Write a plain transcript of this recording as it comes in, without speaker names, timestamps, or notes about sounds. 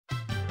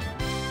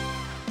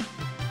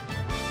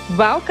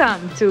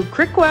Welcome to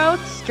Crick World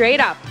Straight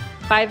Up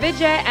by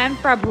Vijay and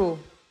Prabhu.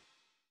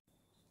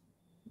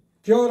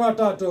 Kia ora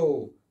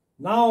tātou,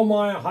 nao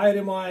mai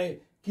haere mai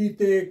ki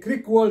te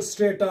Crick World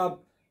Straight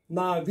Up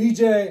na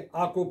Vijay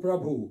ako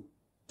Prabhu.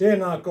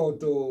 Tēnā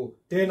koutou,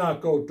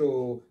 tēnā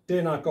koutou,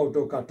 tēnā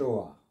koutou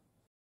katoa.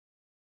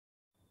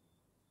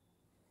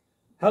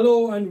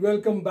 Hello and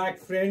welcome back,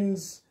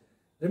 friends.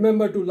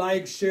 Remember to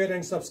like, share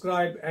and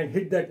subscribe and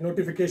hit that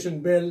notification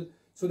bell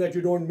so that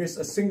you don't miss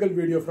a single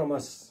video from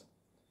us.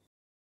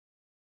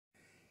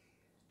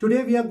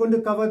 Today we are going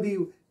to cover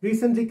the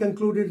recently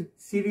concluded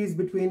series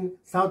between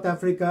South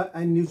Africa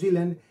and New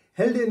Zealand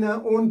held in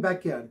our own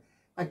backyard,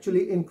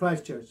 actually in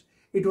Christchurch.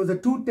 It was a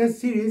two-test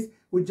series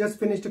which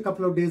just finished a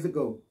couple of days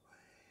ago.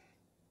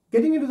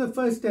 Getting into the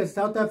first test,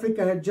 South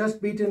Africa had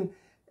just beaten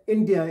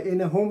India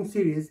in a home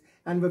series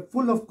and were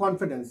full of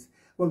confidence.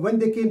 But when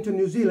they came to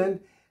New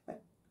Zealand,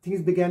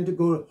 things began to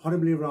go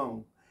horribly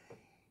wrong.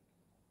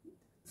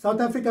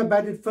 South Africa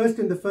batted first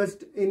in the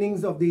first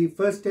innings of the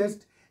first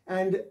test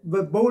and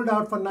were bowled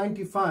out for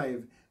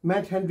 95,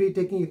 Hendry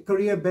taking a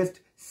career best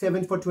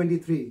 7 for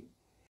 23.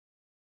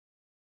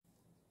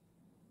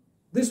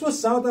 This was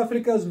South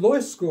Africa's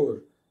lowest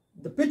score.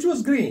 The pitch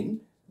was green,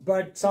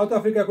 but South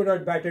Africa could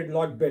have batted a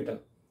lot better.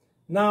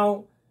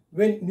 Now,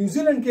 when New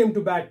Zealand came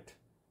to bat,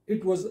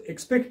 it was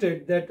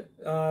expected that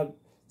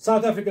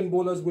South African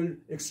bowlers will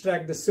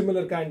extract the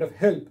similar kind of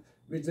help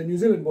which the New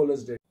Zealand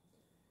bowlers did.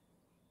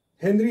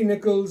 Hendry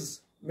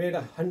made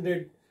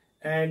 100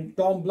 and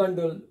Tom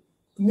Blundell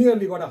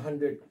nearly got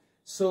 100.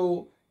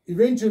 So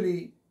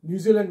eventually New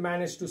Zealand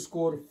managed to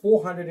score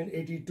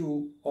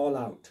 482 all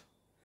out.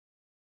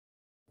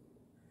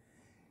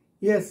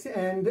 Yes,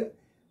 and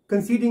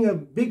conceding a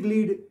big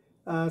lead,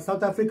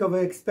 South Africa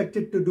were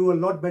expected to do a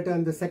lot better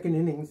in the second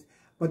innings,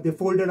 but they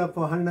folded up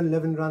for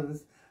 111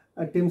 runs.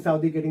 Tim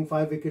Southee getting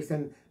 5 wickets,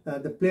 and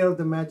the player of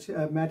the match,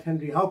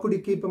 Hendry. How could he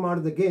keep him out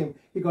of the game?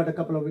 He got a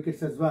couple of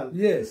wickets as well.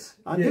 Yes.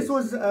 This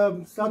was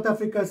South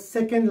Africa's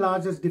second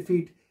largest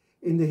defeat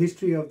in the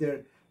history of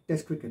their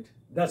Test cricket.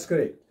 That's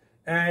correct.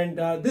 And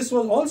this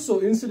was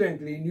also,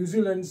 incidentally, New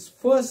Zealand's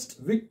first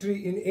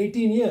victory in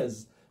 18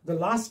 years. The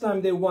last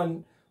time they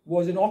won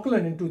was in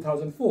Auckland in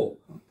 2004.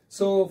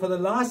 So for the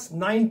last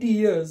 90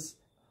 years,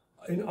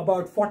 in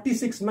about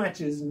 46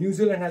 matches, New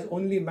Zealand has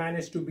only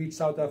managed to beat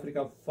South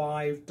Africa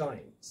 5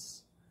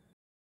 times.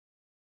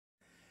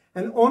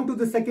 And on to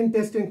the second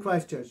test in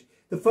Christchurch.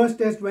 The first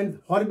test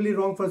went horribly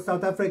wrong for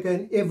South Africa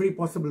in every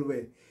possible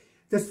way.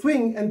 The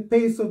swing and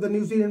pace of the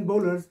New Zealand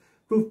bowlers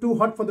proved too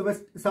hot for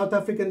the South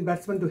African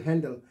batsmen to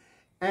handle.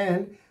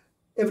 And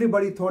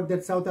everybody thought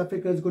that South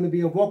Africa is going to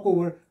be a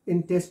walkover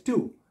in Test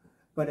 2.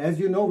 But as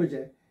you know,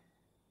 Vijay,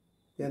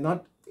 they're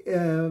not...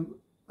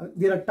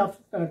 they're a tough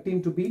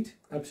team to beat.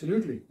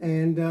 Absolutely.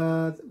 And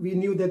we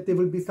knew that there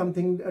will be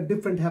something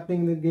different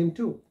happening in the game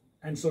too.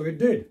 And so it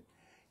did.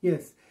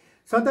 Yes.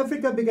 South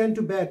Africa began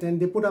to bat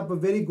and they put up a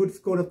very good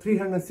score of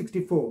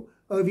 364.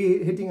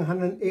 Erwee hitting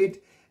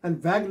 108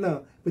 and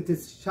Wagner with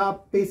his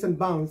sharp pace and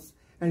bounce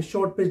and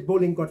short pitch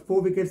bowling got 4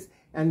 wickets,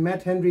 and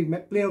Hendry,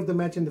 player of the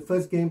match in the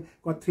first game,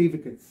 got 3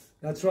 wickets.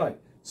 That's right.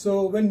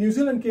 So when New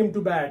Zealand came to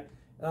bat,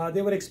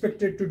 they were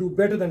expected to do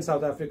better than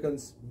South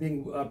Africans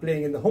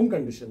playing in the home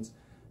conditions.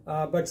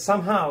 But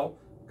somehow,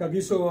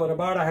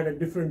 Kagisorabada had a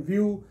different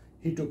view.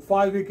 He took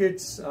 5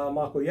 wickets,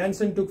 Marco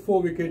Jansen took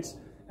 4 wickets,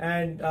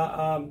 and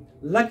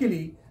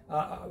luckily,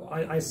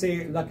 I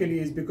say luckily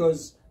is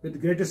because, with the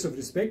greatest of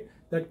respect,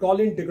 that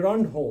Colin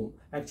Grand Homme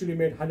actually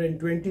made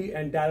 120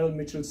 and Daryl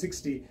Mitchell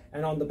 60,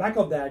 and on the back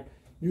of that,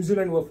 New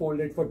Zealand were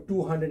folded for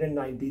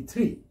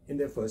 293 in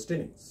their first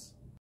innings.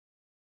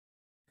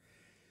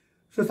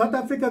 So South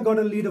Africa got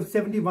a lead of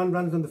 71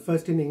 runs on the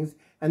first innings,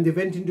 and they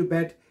went into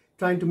bat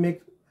trying to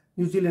make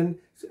New Zealand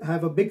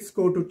have a big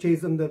score to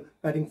chase on the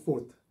batting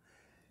fourth.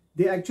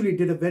 They actually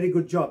did a very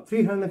good job.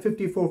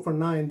 354 for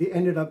 9. They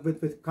ended up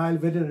with Kyle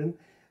Veteran,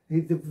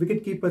 the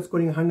wicketkeeper,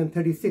 scoring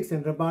 136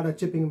 and Rabada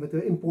chipping with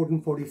an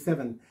important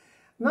 47.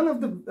 None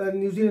of the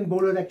New Zealand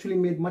bowlers actually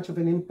made much of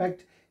an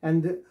impact,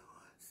 and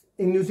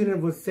New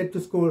Zealand was set to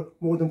score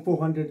more than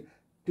 400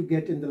 to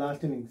get in the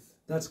last innings.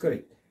 That's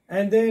correct.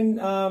 And then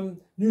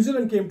New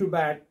Zealand came to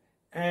bat,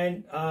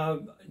 and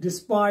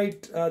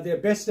despite their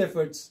best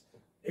efforts,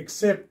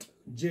 except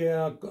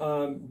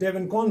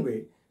Devon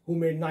Conway, who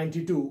made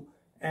 92,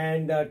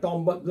 and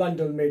Tom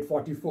Blundell made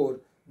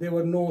 44, there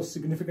were no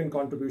significant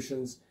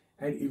contributions,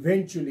 and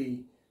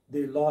eventually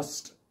they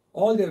lost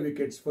all their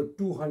wickets for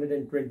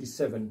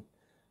 227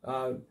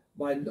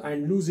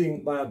 and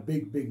losing by a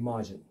big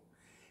margin.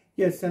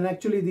 Yes, and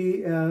actually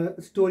the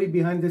story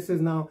behind this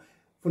is now,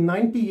 for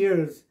 90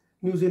 years,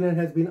 New Zealand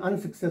has been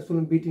unsuccessful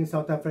in beating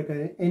South Africa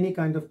in any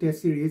kind of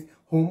test series,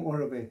 home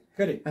or away.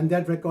 Correct. And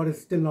that record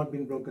has still not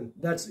been broken.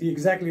 That's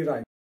exactly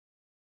right.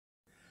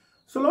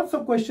 So lots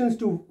of questions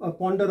to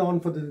ponder on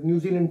for the New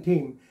Zealand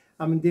team.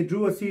 I mean, they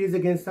drew a series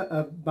against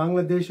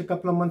Bangladesh a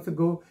couple of months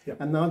ago,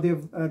 and now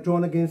they've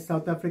drawn against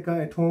South Africa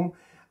at home.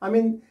 I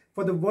mean,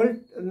 for the world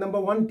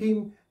 #1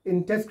 team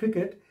in Test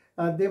cricket,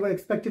 they were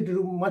expected to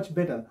do much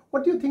better.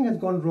 What do you think has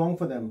gone wrong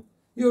for them?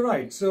 You're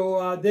right.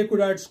 So they could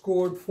have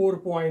scored 4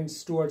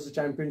 points towards the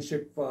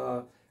championship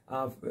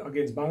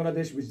against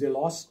Bangladesh, which they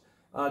lost.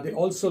 They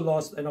also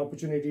lost an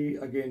opportunity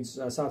against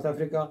South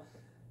Africa.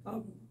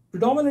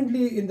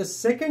 Predominantly in the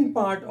second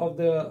part of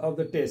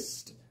the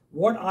test,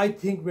 what I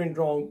think went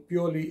wrong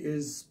purely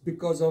is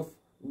because of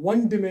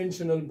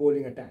one-dimensional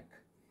bowling attack.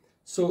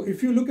 So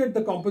if you look at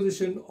the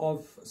composition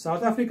of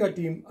South Africa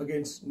team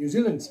against New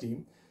Zealand's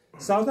team,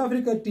 South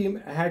Africa team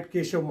had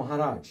Keshav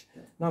Maharaj.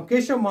 Now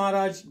Keshav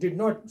Maharaj did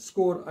not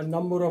score a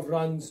number of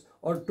runs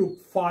or took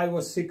 5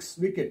 or 6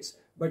 wickets,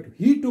 but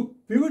he took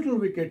pivotal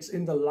wickets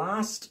in the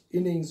last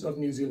innings of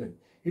New Zealand.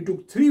 He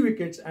took 3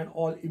 wickets and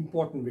all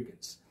important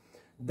wickets.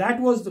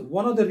 That was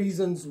one of the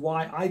reasons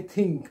why I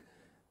think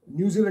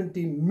New Zealand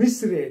team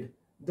misread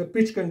the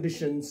pitch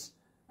conditions,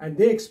 and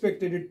they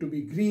expected it to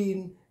be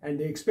green and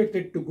they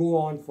expected to go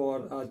on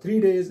for 3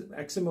 days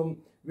maximum,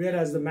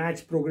 whereas the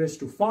match progressed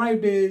to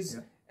 5 days.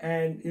 Yeah.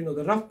 And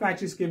the rough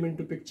patches came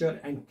into picture,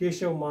 and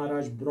Keshav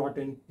Maharaj brought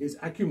in his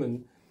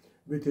acumen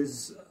with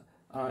his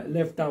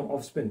left arm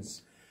off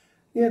spins.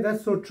 Yeah,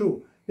 that's so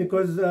true.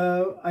 Because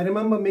I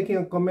remember making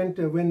a comment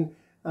when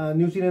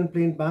New Zealand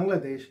played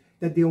Bangladesh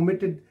that they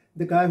omitted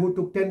the guy who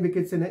took 10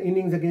 wickets in an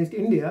innings against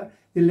India.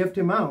 They left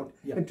him out.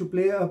 Yeah. And to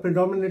play a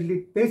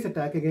predominantly pace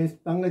attack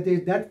against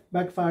Bangladesh, that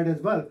backfired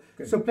as well.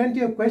 Okay. So plenty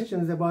of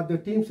questions about the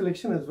team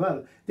selection as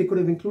well. They could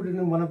have included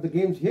in one of the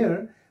games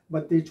here,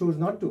 but they chose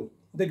not to.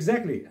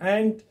 Exactly.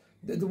 And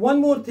the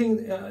one more thing,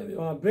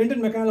 Brendan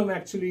McCallum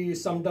actually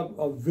summed up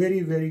a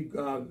very,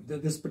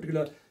 this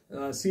particular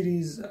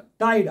series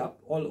tied up,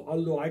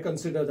 although I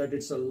consider that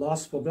it's a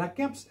loss for Black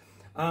Caps.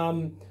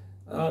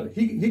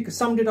 He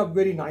summed it up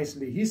very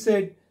nicely. He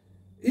said,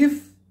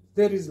 if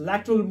there is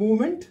lateral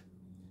movement,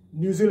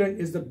 New Zealand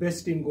is the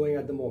best team going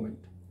at the moment.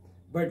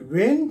 But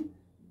when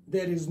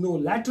there is no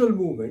lateral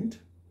movement,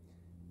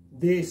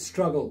 they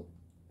struggle,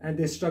 and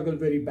they struggle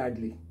very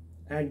badly.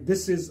 And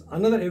this is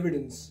another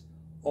evidence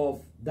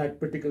of that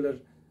particular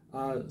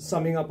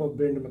summing up of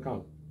Brendan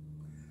McCallum.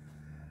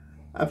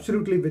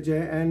 Absolutely,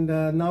 Vijay.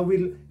 And now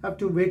we'll have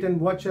to wait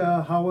and watch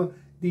how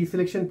the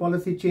selection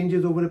policy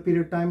changes over a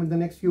period of time in the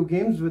next few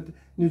games, with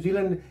New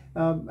Zealand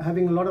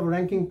having a lot of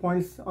ranking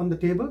points on the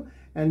table,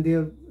 and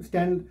they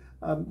stand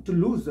to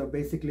lose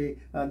basically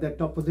that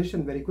top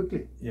position very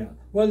quickly. Yeah.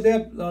 Well,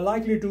 they're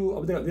likely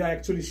to, they're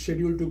actually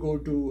scheduled to go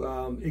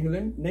to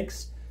England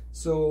next.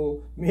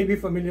 So maybe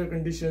familiar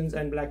conditions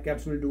and Black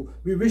Caps will do.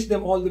 We wish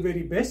them all the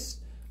very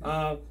best.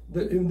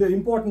 The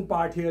important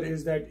part here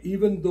is that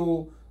even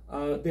though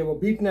they were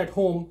beaten at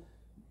home,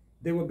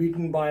 they were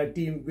beaten by a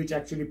team which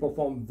actually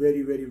performed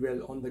very, very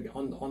well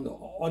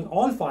on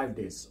all 5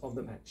 days of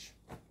the match.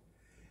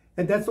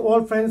 And that's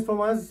all, friends, from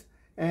us.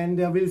 And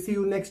we'll see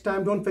you next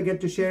time. Don't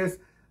forget to share,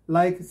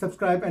 like,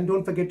 subscribe, and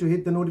don't forget to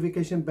hit the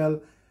notification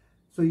bell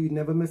so you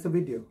never miss a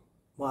video.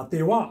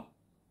 Matewa.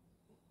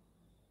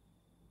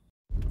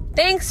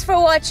 Thanks for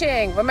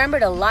watching. Remember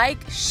to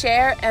like,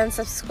 share, and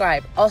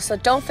subscribe. Also,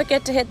 don't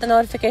forget to hit the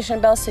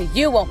notification bell so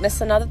you won't miss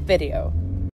another video.